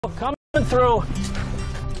Coming through.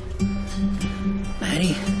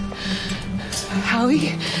 Maddie?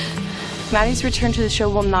 Howie? Maddie's return to the show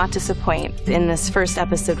will not disappoint. In this first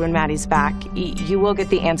episode when Maddie's back, you will get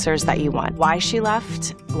the answers that you want. Why she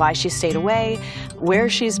left, why she stayed away, where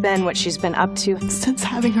she's been, what she's been up to. Since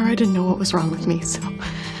having her, I didn't know what was wrong with me, so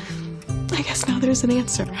I guess now there's an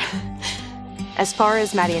answer. As far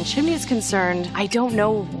as Maddie and Chimney is concerned, I don't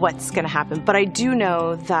know what's gonna happen, but I do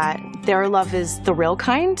know that their love is the real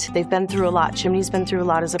kind. They've been through a lot. Chimney's been through a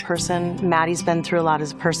lot as a person. Maddie's been through a lot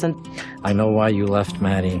as a person. I know why you left,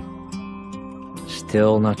 Maddie.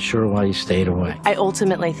 Still not sure why you stayed away. I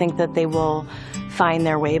ultimately think that they will find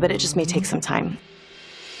their way, but it just may take some time.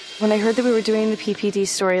 When I heard that we were doing the PPD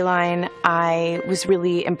storyline, I was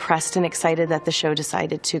really impressed and excited that the show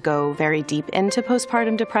decided to go very deep into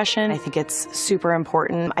postpartum depression. I think it's super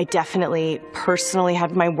important. I definitely personally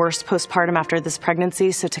had my worst postpartum after this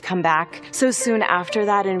pregnancy, so to come back so soon after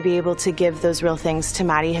that and be able to give those real things to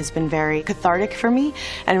Maddie has been very cathartic for me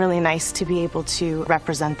and really nice to be able to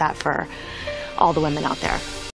represent that for all the women out there.